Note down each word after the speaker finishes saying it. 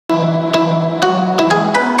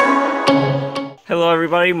Hello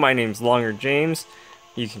everybody, my name's Longer James.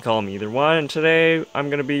 You can call me either one, and today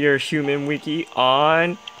I'm going to be your human wiki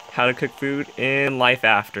on how to cook food in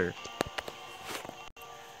LifeAfter.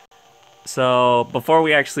 So before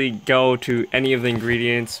we actually go to any of the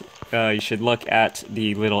ingredients, you should look at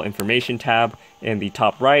the little information tab in the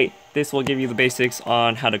top right. This will give you the basics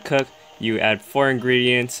on how to cook. You add 4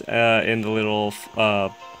 ingredients in the little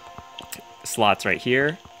slots right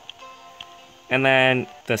here. And then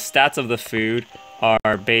the stats of the food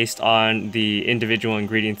are based on the individual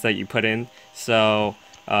ingredients that you put in. So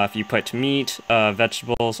if you put meat,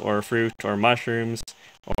 vegetables, or fruit, or mushrooms,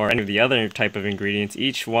 or any of the other type of ingredients,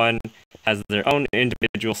 each one has their own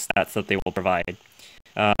individual stats that they will provide.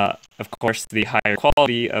 Of course, the higher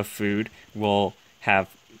quality of food will have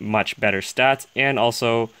much better stats, and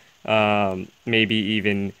also maybe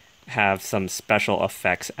even have some special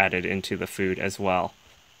effects added into the food as well.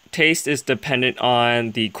 Taste is dependent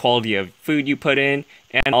on the quality of food you put in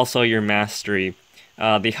and also your mastery.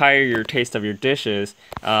 The higher your taste of your dishes,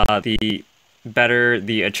 the better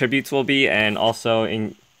the attributes will be, and also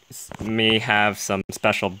may have some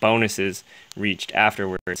special bonuses reached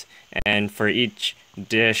afterwards. And for each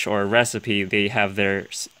dish or recipe, they have their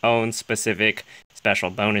own specific special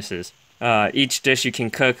bonuses. Each dish you can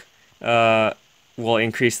cook will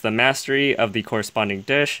increase the mastery of the corresponding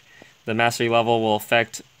dish. The mastery level will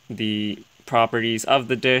affect the properties of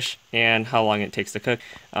the dish and how long it takes to cook.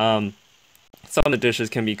 Some of the dishes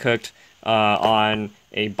can be cooked on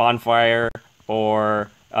a bonfire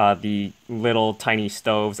or the little tiny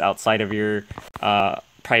stoves outside of your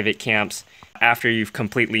private camps after you've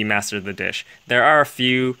completely mastered the dish. There are a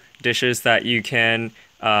few dishes that you can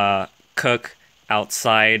cook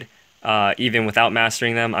outside even without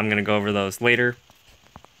mastering them. I'm going to go over those later.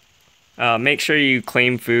 Make sure you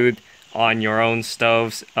claim food on your own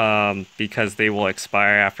stoves because they will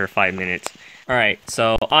expire after 5 minutes. Alright,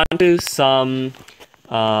 so on to some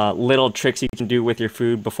little tricks you can do with your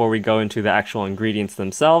food before we go into the actual ingredients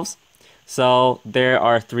themselves. So there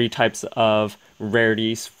are 3 types of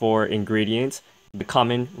rarities for ingredients: the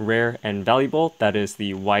common, rare, and valuable. That is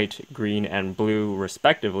the white, green, and blue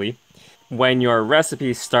respectively. When your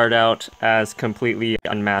recipes start out as completely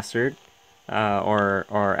unmastered,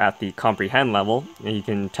 or at the comprehend level, you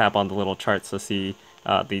can tap on the little charts to see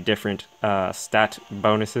the different stat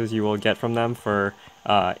bonuses you will get from them for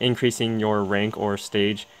increasing your rank or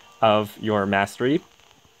stage of your mastery.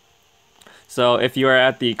 So if you are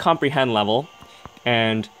at the comprehend level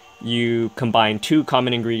and you combine 2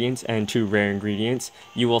 common ingredients and 2 rare ingredients,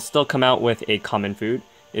 you will still come out with a common food.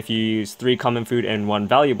 If you use 3 common food and 1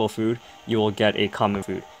 valuable food, you will get a common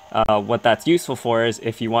food. What that's useful for is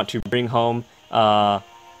if you want to bring home,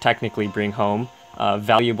 technically bring home,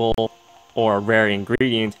 valuable or rare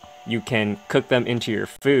ingredients, you can cook them into your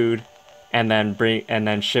food and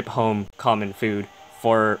then ship home common food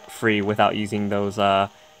for free without using those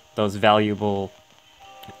valuable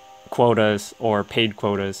quotas or paid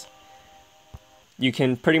quotas. You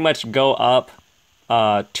can pretty much go up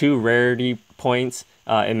 2 rarity points.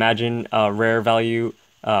 Imagine a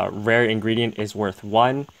rare ingredient is worth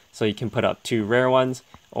 1. So you can put up 2 rare ones,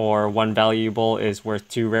 or 1 valuable is worth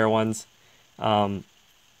 2 rare ones. And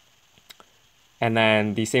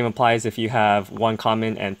then the same applies if you have 1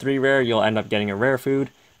 common and 3 rare, you'll end up getting a rare food.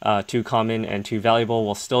 2 common and 2 valuable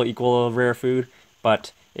will still equal a rare food,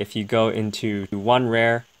 but if you go into 1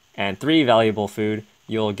 rare and 3 valuable food,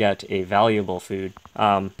 you'll get a valuable food.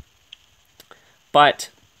 But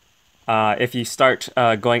if you start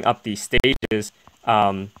going up these stages,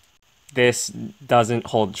 this doesn't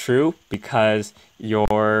hold true because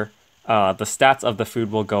the stats of the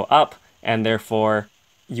food will go up, and therefore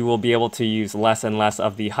you will be able to use less and less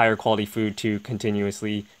of the higher quality food to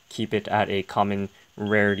continuously keep it at a common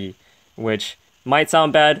rarity, which might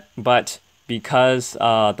sound bad, but because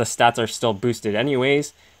the stats are still boosted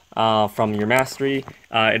anyways from your mastery,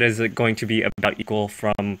 it is going to be about equal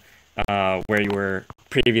from where you were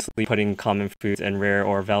previously putting common foods and rare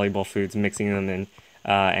or valuable foods, mixing them in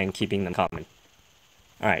and keeping them common.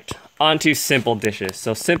 Alright, on to simple dishes.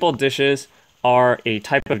 So simple dishes are a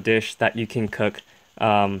type of dish that you can cook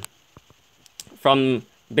from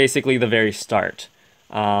basically the very start.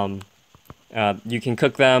 You can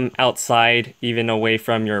cook them outside, even away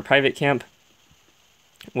from your private camp,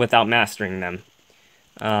 without mastering them.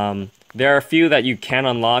 There are a few that you can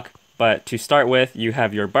unlock, but to start with, you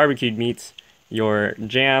have your barbecued meats, your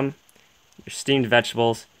jam, your steamed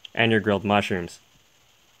vegetables, and your grilled mushrooms.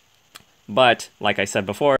 But, like I said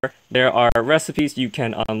before, there are recipes you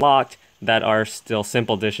can unlock that are still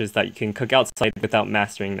simple dishes that you can cook outside without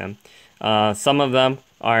mastering them. Some of them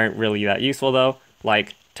aren't really that useful though,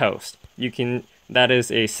 like toast. You can that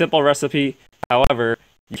is a simple recipe. However,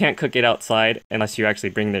 you can't cook it outside unless you actually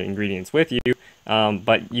bring the ingredients with you,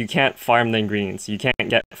 but you can't farm the ingredients. You can't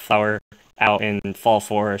get flour out in Fall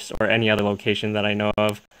Forest or any other location that I know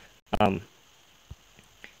of.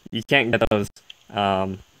 You can't get those.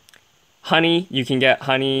 Honey, you can get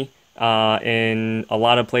honey in a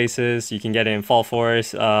lot of places. You can get it in Fall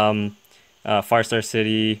Forest, Far Star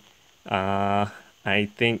City. I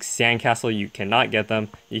think Sandcastle, you cannot get them.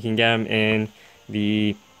 You can get them in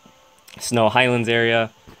the Snow Highlands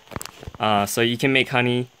area. So you can make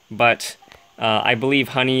honey, but I believe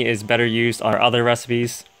honey is better used on other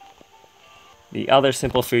recipes. The other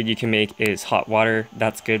simple food you can make is hot water.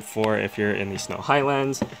 That's good for if you're in the Snow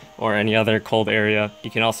Highlands or any other cold area. You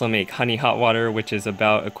can also make honey hot water, which is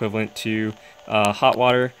about equivalent to hot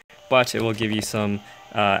water, but it will give you some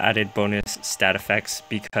added bonus stat effects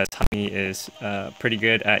because honey is pretty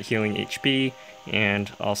good at healing HP and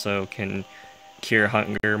also can cure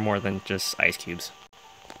hunger more than just ice cubes.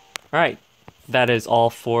 Alright, that is all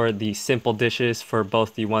for the simple dishes for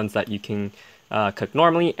both the ones that you can cook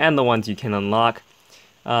normally and the ones you can unlock.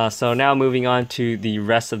 So now moving on to the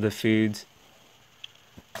rest of the foods.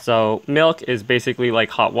 So milk is basically like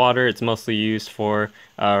hot water. It's mostly used for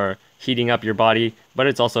heating up your body, but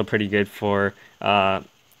it's also pretty good for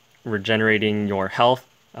regenerating your health,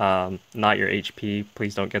 not your HP.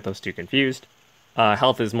 Please don't get those two confused.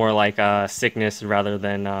 Health is more like sickness rather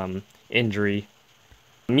than injury.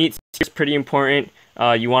 Meat is pretty important.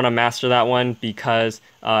 You want to master that one because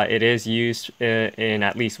it is used in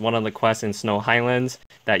at least one of the quests in Snow Highlands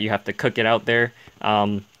that you have to cook it out there.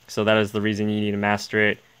 So that is the reason you need to master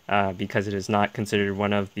it because it is not considered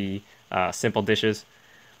one of the simple dishes.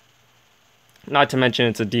 Not to mention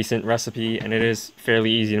it's a decent recipe and it is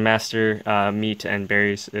fairly easy to master. Meat and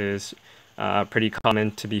berries is pretty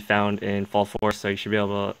common to be found in Fall Forest, so you should be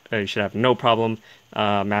able to, you should have no problem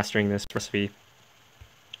mastering this recipe.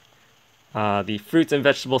 The fruits and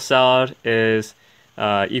vegetable salad is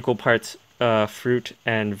equal parts fruit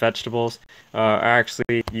and vegetables.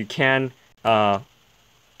 Actually, you can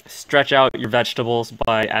stretch out your vegetables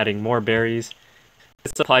by adding more berries.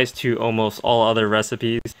 This applies to almost all other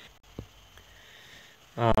recipes.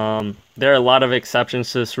 There are a lot of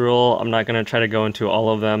exceptions to this rule. I'm not going to try to go into all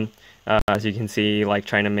of them. As you can see, like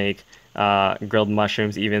trying to make grilled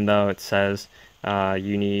mushrooms, even though it says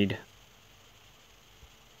you need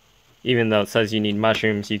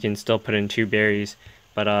mushrooms, you can still put in 2 berries,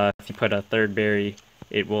 but if you put a 3rd berry,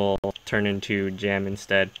 it will turn into jam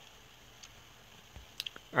instead.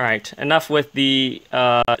 Alright, enough with the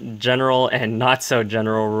general and not so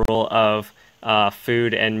general rule of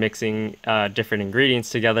food and mixing different ingredients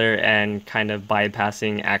together and kind of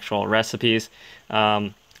bypassing actual recipes.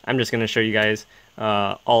 I'm just going to show you guys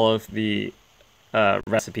all of the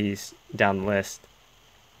recipes down the list.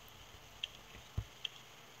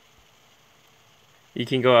 You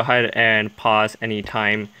can go ahead and pause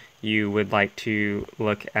anytime you would like to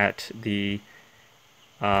look at the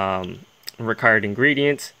required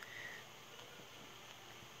ingredients.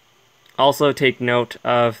 Also take note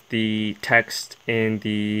of the text in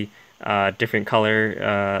the different color,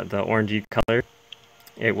 the orangey color.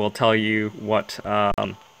 It will tell you what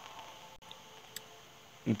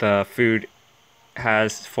the food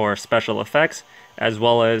has for special effects, as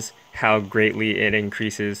well as how greatly it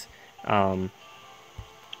increases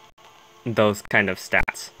those kind of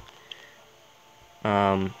stats.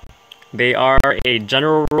 They are a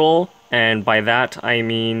general rule, and by that I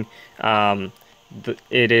mean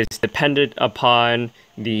it is dependent upon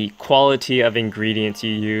the quality of ingredients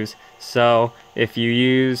you use. So if you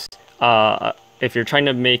use, if you're trying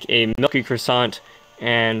to make a milky croissant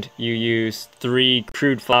and you use 3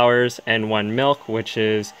 crude flours and 1 milk, which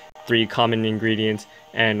is 3 common ingredients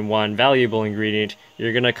and 1 valuable ingredient,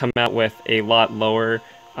 you're going to come out with a lot lower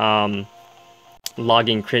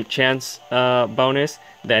logging crit chance bonus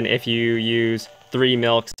than if you use 3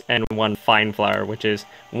 milks and 1 fine flour, which is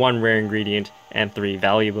 1 rare ingredient and 3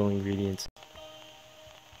 valuable ingredients.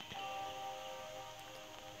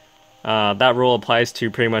 That rule applies to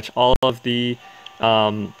pretty much all of the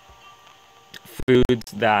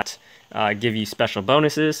foods that give you special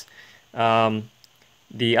bonuses.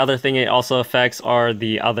 The other thing it also affects are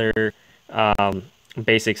the other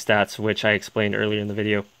basic stats, which I explained earlier in the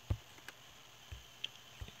video.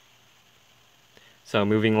 So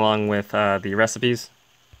moving along with the recipes.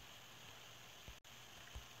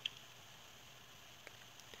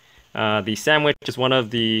 The sandwich is one of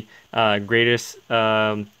the greatest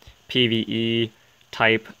PvE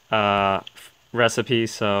type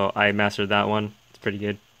recipes, so I mastered that one. It's pretty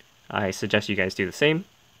good. I suggest you guys do the same.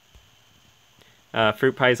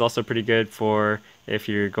 Fruit pie is also pretty good for if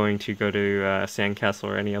you're going to go to Sandcastle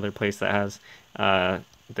or any other place that has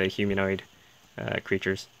the humanoid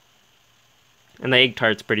creatures. And the egg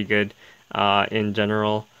tart's pretty good in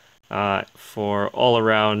general for all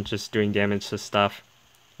around just doing damage to stuff.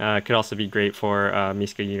 It could also be great for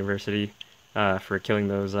Miska University for killing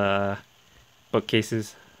those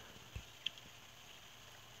bookcases.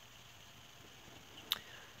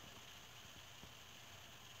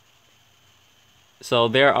 So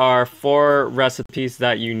there are 4 recipes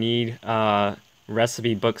that you need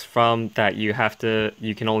recipe books from that you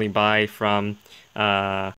can only buy from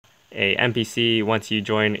a NPC once you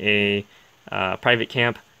join a private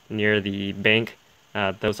camp near the bank.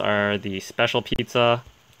 Those are the special pizza,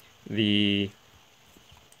 the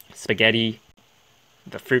spaghetti,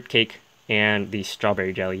 the fruitcake, and the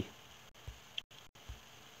strawberry jelly.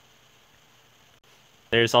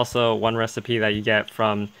 There's also one recipe that you get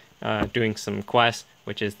from doing some quests,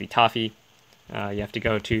 which is the toffee. You have to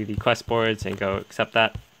go to the quest boards and go accept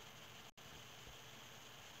that.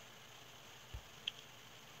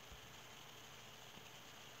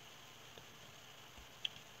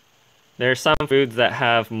 There are some foods that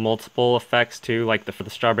have multiple effects too, like for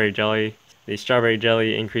the strawberry jelly. The strawberry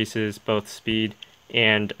jelly increases both speed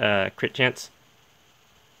and crit chance.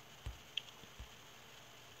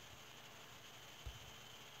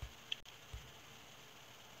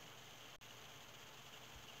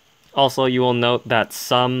 Also, you will note that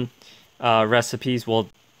some recipes will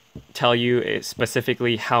tell you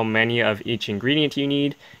specifically how many of each ingredient you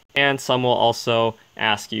need, and some will also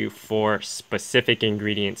ask you for specific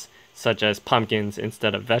ingredients, such as pumpkins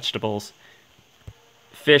instead of vegetables.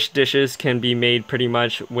 Fish dishes can be made pretty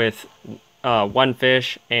much with 1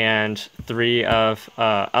 fish and 3 of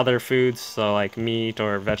other foods, so like meat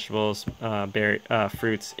or vegetables,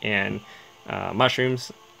 fruits, and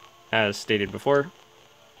mushrooms, as stated before.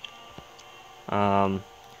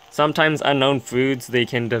 Sometimes unknown foods, they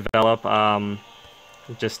can develop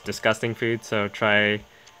just disgusting food, so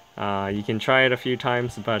you can try it a few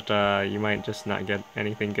times, but you might just not get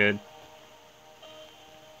anything good.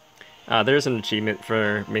 There's an achievement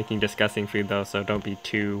for making disgusting food though, so don't be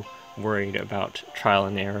too worried about trial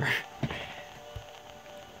and error.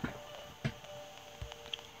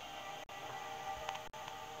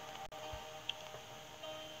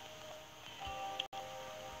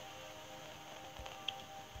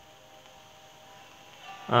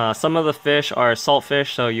 Some of the fish are salt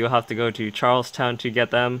fish, so you'll have to go to Charlestown to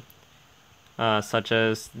get them, such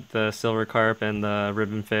as the silver carp and the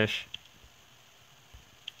ribbon fish,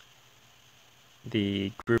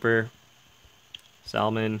 the grouper,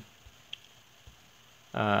 salmon,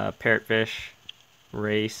 parrotfish,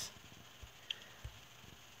 race,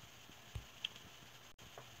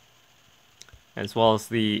 as well as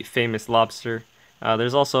the famous lobster.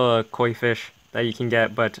 There's also a koi fish that you can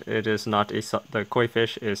get, but it is not the koi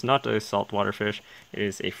fish is not a saltwater fish, it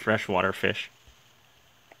is a freshwater fish.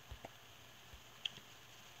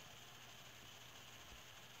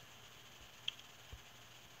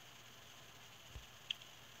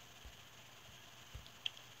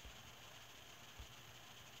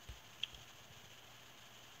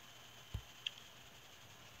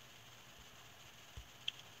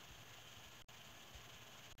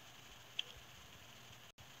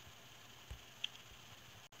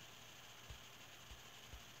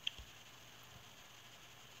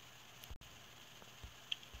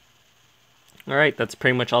 Alright, that's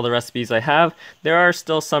pretty much all the recipes I have. There are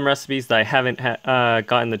still some recipes that I haven't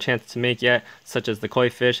gotten the chance to make yet, such as the koi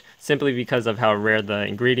fish, simply because of how rare the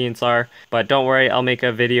ingredients are. But don't worry, I'll make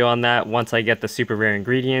a video on that once I get the super rare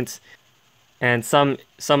ingredients. And some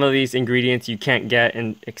of these ingredients you can't get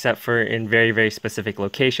except for in very, very specific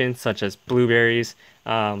locations, such as blueberries,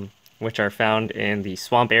 which are found in the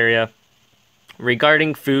swamp area.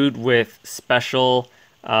 Regarding food with special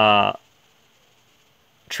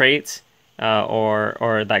traits,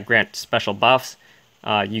 or that grant special buffs,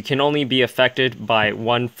 you can only be affected by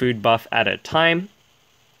 1 food buff at a time.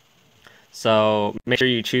 So make sure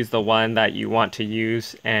you choose the one that you want to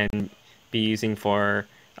use and be using for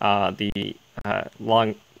the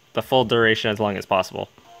full duration as long as possible.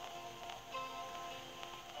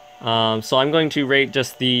 So I'm going to rate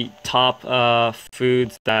just the top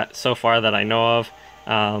foods that so far that I know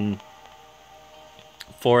of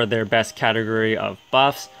for their best category of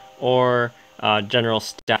buffs or general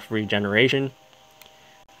staff regeneration.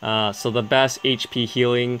 So the best HP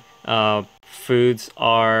healing foods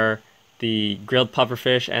are the grilled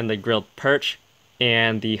pufferfish and the grilled perch,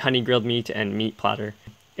 and the honey grilled meat and meat platter.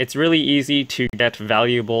 It's really easy to get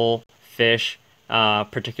valuable fish,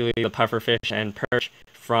 particularly the pufferfish and perch,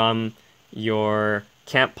 from your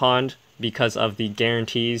camp pond because of the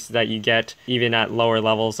guarantees that you get even at lower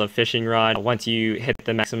levels of fishing rod. Once you hit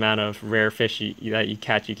the max amount of rare fish that you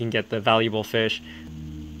catch, you can get the valuable fish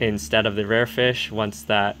instead of the rare fish once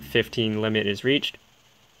that 15 limit is reached.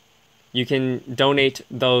 You can donate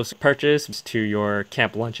those purchases to your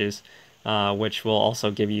camp lunches, which will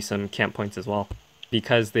also give you some camp points as well,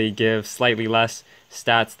 because they give slightly less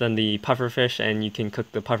stats than the pufferfish, and you can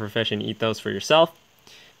cook the pufferfish and eat those for yourself.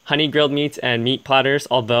 Honey grilled meats and meat platters,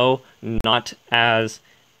 although not as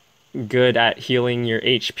good at healing your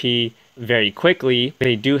HP very quickly,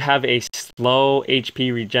 they do have a slow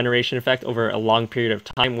HP regeneration effect over a long period of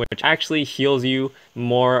time, which actually heals you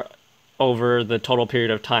more over the total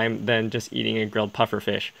period of time than just eating a grilled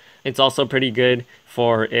pufferfish. It's also pretty good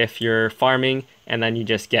for if you're farming and then you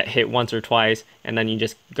just get hit once or twice and then you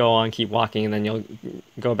just go on, keep walking, and then you'll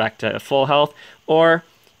go back to full health. Or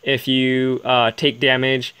if you take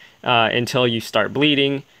damage until you start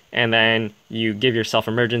bleeding and then you give yourself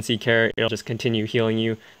emergency care, it'll just continue healing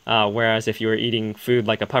you. Whereas if you were eating food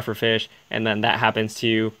like a pufferfish and then that happens to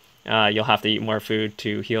you, you'll have to eat more food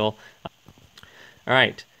to heal. All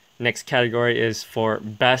right, next category is for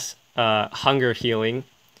best hunger healing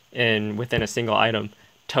within a single item.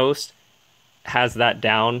 Toast has that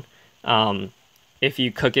down. If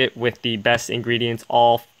you cook it with the best ingredients,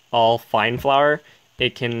 all fine flour,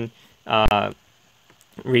 it can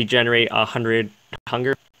regenerate 100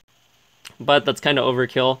 hunger. But that's kind of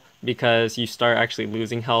overkill because you start actually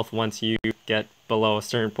losing health once you get below a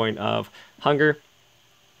certain point of hunger.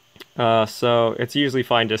 So it's usually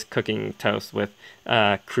fine just cooking toast with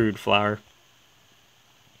crude flour.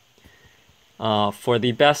 For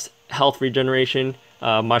the best health regeneration,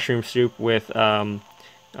 mushroom soup with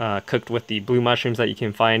cooked with the blue mushrooms that you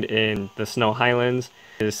can find in the Snow Highlands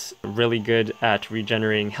is really good at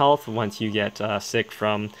regenerating health once you get sick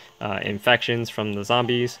from infections from the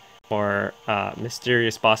zombies or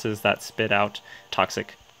mysterious bosses that spit out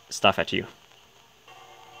toxic stuff at you.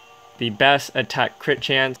 The best attack crit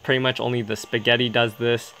chance, pretty much only the spaghetti does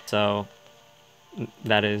this, so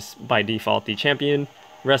that is by default the champion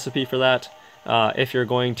recipe for that. If you're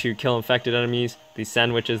going to kill infected enemies, the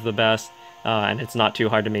sandwich is the best, and it's not too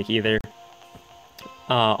hard to make either.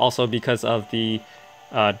 Also, because of the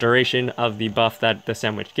duration of the buff that the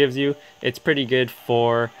sandwich gives you, it's pretty good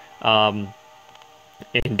for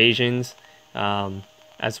invasions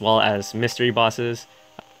as well as mystery bosses.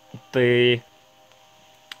 The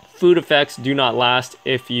food effects do not last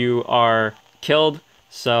if you are killed,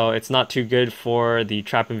 so it's not too good for the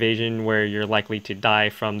trap invasion where you're likely to die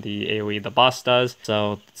from the AoE the boss does,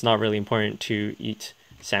 so it's not really important to eat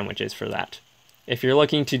sandwiches for that. If you're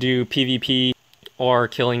looking to do PvP or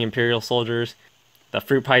killing Imperial soldiers, the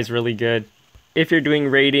fruit pie is really good. If you're doing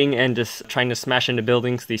raiding and just trying to smash into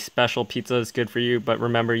buildings, the special pizza is good for you, but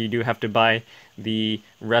remember you do have to buy the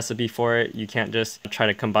recipe for it. You can't just try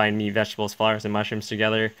to combine meat, vegetables, flowers, and mushrooms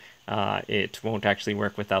together. It won't actually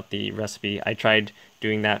work without the recipe. I tried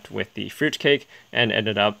doing that with the fruit cake and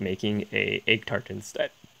ended up making an egg tart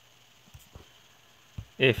instead.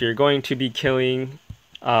 If you're going to be killing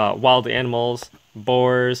wild animals,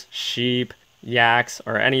 boars, sheep, yaks,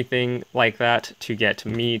 or anything like that to get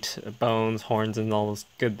meat, bones, horns, and all those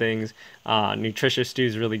good things, nutritious stew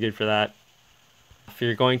is really good for that. If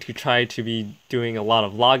you're going to try to be doing a lot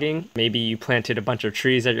of logging, maybe you planted a bunch of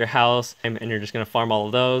trees at your house and you're just going to farm all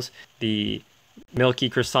of those, the milky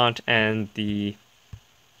croissant and the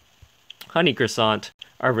honey croissant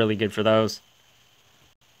are really good for those.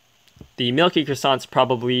 The milky croissant's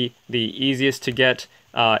probably the easiest to get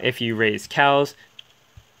if you raise cows.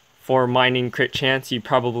 For mining crit chance, you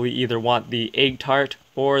probably either want the egg tart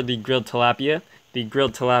or the grilled tilapia. The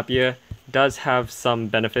grilled tilapia does have some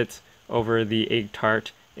benefits over the egg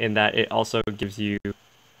tart in that it also gives you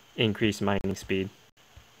increased mining speed.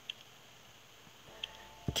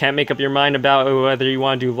 Can't make up your mind about whether you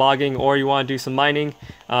want to do logging or you want to do some mining.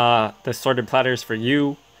 The sorted platter is for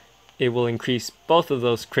you. It will increase both of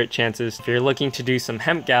those crit chances. If you're looking to do some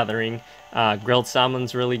hemp gathering, grilled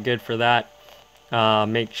salmon's really good for that.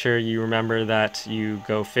 Make sure you remember that you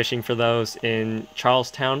go fishing for those in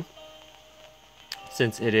Charlestown,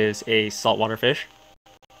 since it is a saltwater fish.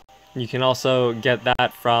 You can also get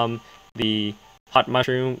that from the hot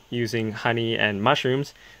mushroom using honey and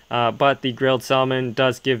mushrooms, but the grilled salmon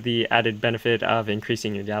does give the added benefit of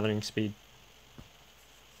increasing your gathering speed.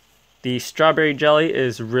 The strawberry jelly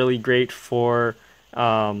is really great for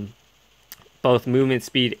both movement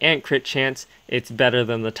speed and crit chance. It's better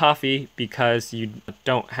than the toffee because you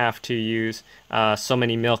don't have to use so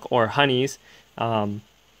many milk or honeys.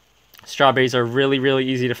 Strawberries are really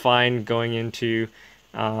easy to find going into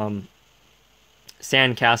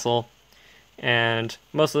sandcastle, and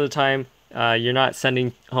most of the time you're not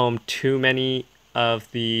sending home too many of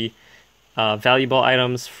the valuable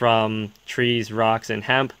items from trees, rocks, and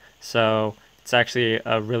hemp, so it's actually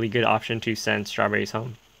a really good option to send strawberries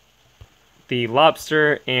home. The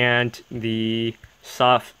lobster and the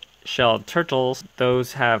soft-shelled turtles,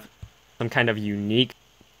 those have some kind of unique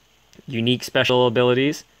special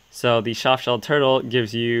abilities. So the soft-shelled turtle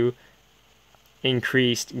gives you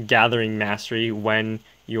increased gathering mastery when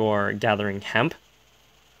you're gathering hemp.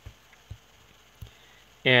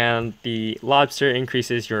 And the lobster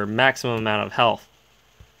increases your maximum amount of health.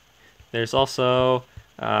 There's also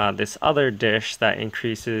this other dish that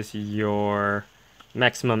increases your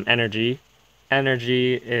maximum energy.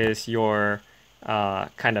 Energy is your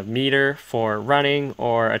kind of meter for running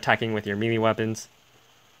or attacking with your melee weapons.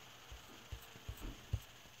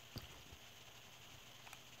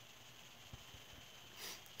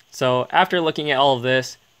 So after looking at all of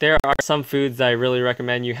this, there are some foods that I really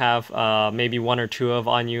recommend you have maybe 1 or 2 of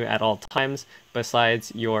on you at all times,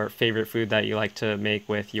 besides your favorite food that you like to make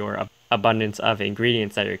with your abundance of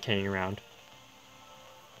ingredients that you're carrying around.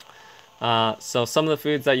 So some of the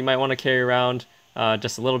foods that you might want to carry around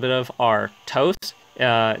just a little bit of are toast.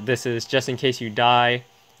 This is just in case you die.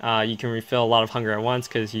 You can refill a lot of hunger at once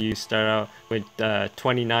because you start out with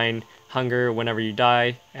 29 hunger whenever you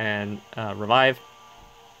die and revive.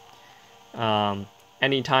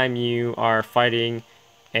 Anytime you are fighting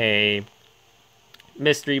a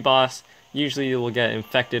mystery boss, usually you will get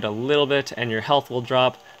infected a little bit and your health will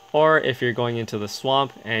drop, or if you're going into the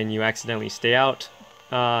swamp and you accidentally stay out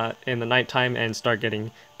in the nighttime and start getting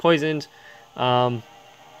poisoned. Some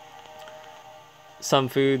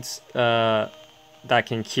foods that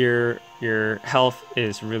can cure your health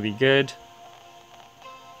is really good.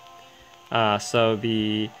 So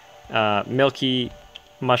the milky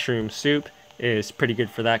mushroom soup is pretty good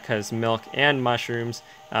for that, because milk and mushrooms,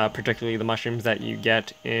 particularly the mushrooms that you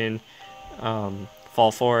get in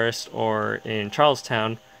Fall Forest or in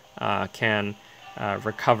Charlestown, can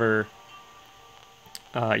recover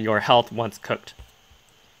your health once cooked.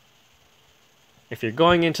 If you're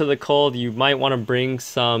going into the cold, you might want to bring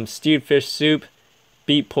some stewed fish soup,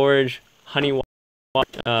 beet porridge, honey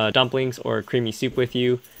water, dumplings, or creamy soup with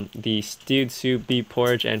you. The stewed soup, beet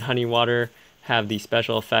porridge, and honey water have the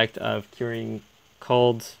special effect of curing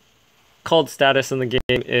colds. Cold status in the game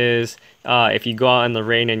is if you go out in the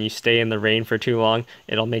rain and you stay in the rain for too long,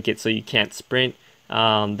 it'll make it so you can't sprint.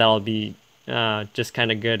 That'll be just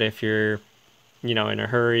kind of good if you're, in a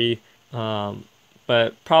hurry.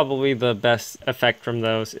 But probably the best effect from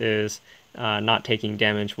those is not taking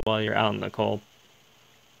damage while you're out in the cold.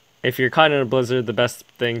 If you're caught in a blizzard, the best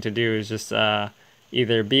thing to do is just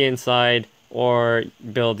either be inside or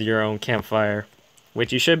build your own campfire,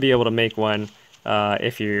 which you should be able to make one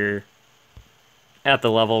if you're at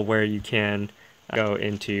the level where you can go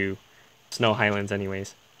into snow highlands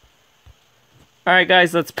anyways. Alright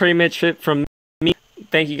guys, that's pretty much it from me.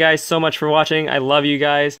 Thank you guys so much for watching. I love you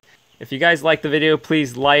guys. If you guys like the video,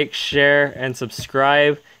 please like, share, and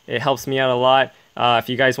subscribe. It helps me out a lot. If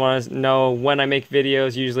you guys want to know when I make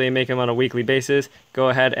videos, usually I make them on a weekly basis, go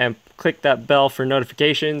ahead and click that bell for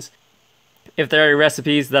notifications. If there are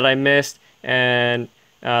recipes that I missed and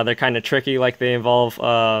they're kind of tricky, like they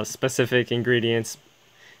involve specific ingredients,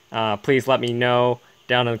 please let me know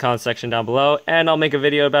down in the comment section down below, and I'll make a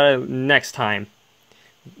video about it next time.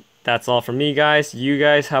 That's all from me, guys. You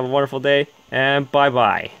guys have a wonderful day, and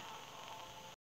bye-bye.